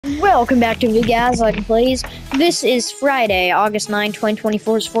Welcome back to the Gaslight Plays. This is Friday, August 9,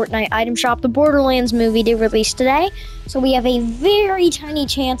 2024's Fortnite item shop. The Borderlands movie did release today, so we have a very tiny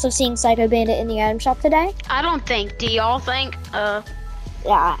chance of seeing Psycho Bandit in the item shop today. I don't think. Do y'all think? Yeah,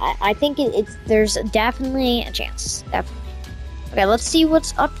 I think there's definitely a chance. Definitely. Okay, let's see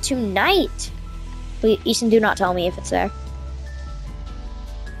what's up tonight. Please, Easton, do not tell me if it's there.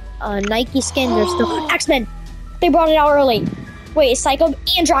 Nike skins are still Xmen. They brought it out early. Wait, Psycho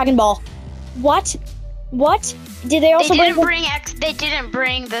and Dragon Ball. What? What? Did they also They didn't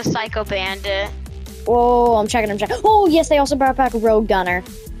bring the Psycho Bandit. Oh, I'm checking. Oh, yes, they also brought back Rogue Gunner.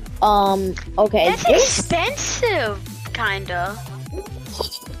 Okay. That's expensive, kinda.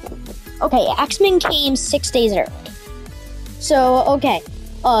 Okay, Xmen came 6 days early. So, okay.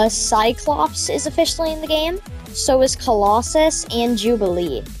 Cyclops is officially in the game. So is Colossus and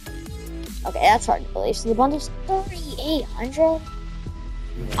Jubilee. Okay, that's hard to believe. So the bundle's 3,800.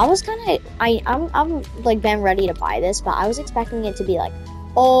 I was I'm like been ready to buy this, but I was expecting it to be like,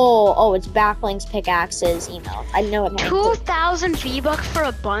 oh, it's backlinks, pickaxes, email. I know it. 2,000 V-Bucks for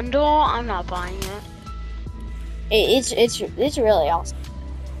a bundle? I'm not buying it. It's really awesome.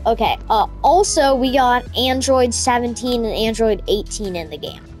 Okay. Also we got Android 17 and Android 18 in the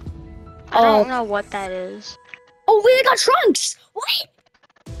game. I don't know what that is. Oh, we got Trunks. What?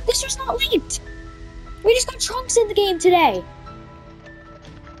 This was not leaked. We just got Trunks in the game today.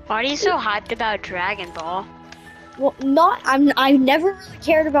 Why are you so hyped about Dragon Ball? Well, I've never really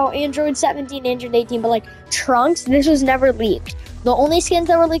cared about Android 17, Android 18, but like Trunks, this was never leaked. The only skins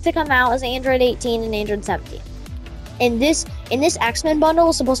that were leaked to come out was Android 18 and Android 17. And this X-Men bundle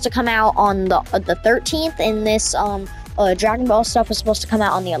was supposed to come out on the 13th, and this Dragon Ball stuff was supposed to come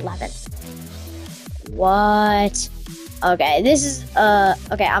out on the 11th. What? Okay, this is,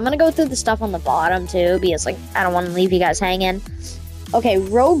 okay, I'm gonna go through the stuff on the bottom, too, because, like, I don't want to leave you guys hanging. Okay,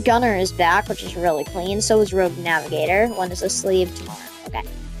 Rogue Gunner is back, which is really clean. So is Rogue Navigator. When is the sleeve? Tomorrow. Okay.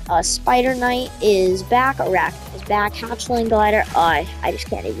 Spider Knight is back. Arachnid is back. Hatchling Glider. I just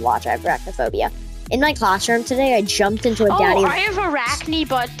can't even watch. I have arachnophobia. In my classroom today, I jumped into a daddy... Oh, I have Arachnid,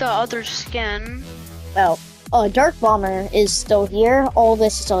 but the other skin. Oh, Dark Bomber is still here. All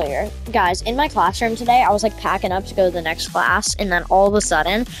this is still here. Guys, in my classroom today, I was like packing up to go to the next class, and then all of a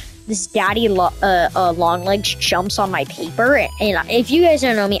sudden, this daddy Longlegs jumps on my paper, and if you guys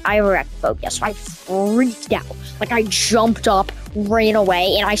don't know me, I have arachnophobia, so I freaked out. Like, I jumped up, ran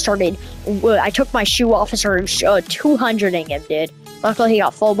away, and I took my shoe off and started 200ing him, dude. Luckily, he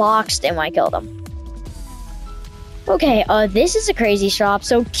got full boxed, and I killed him. Okay, this is a crazy shop,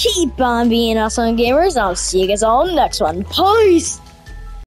 so keep on being awesome gamers. I'll see you guys all in the next one. Peace!